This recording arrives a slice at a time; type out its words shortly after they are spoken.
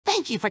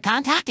Thank you for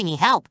contacting me.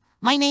 Help.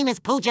 My name is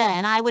Pooja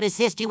and I would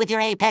assist you with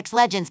your Apex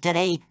Legends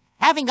today.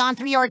 Having gone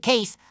through your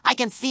case, I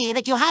can see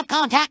that you have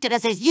contacted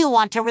us as you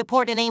want to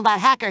report an aimbot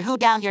hacker who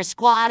downed your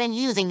squad and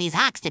using these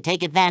hacks to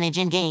take advantage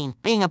in game.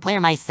 Being a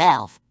player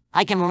myself,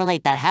 I can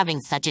relate that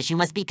having such issue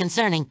must be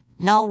concerning.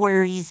 No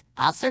worries.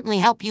 I'll certainly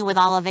help you with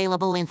all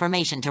available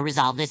information to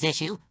resolve this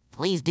issue.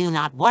 Please do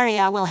not worry,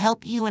 I will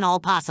help you in all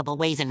possible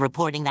ways in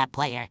reporting that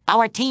player.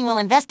 Our team will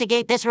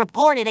investigate this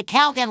reported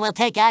account and will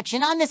take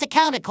action on this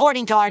account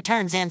according to our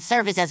terms and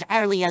service as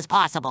early as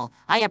possible.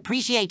 I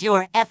appreciate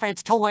your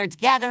efforts towards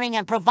gathering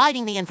and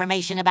providing the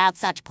information about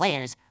such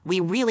players. We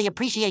really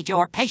appreciate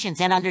your patience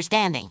and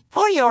understanding.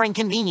 For your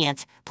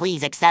inconvenience,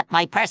 please accept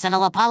my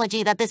personal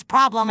apology that this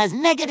problem has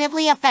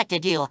negatively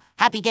affected you.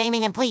 Happy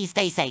gaming and please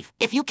stay safe.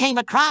 If you came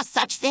across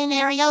such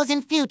scenarios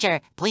in future,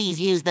 please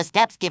use the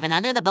steps given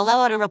under the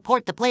below to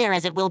report the player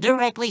as it will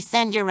directly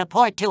send your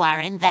report to our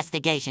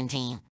investigation team.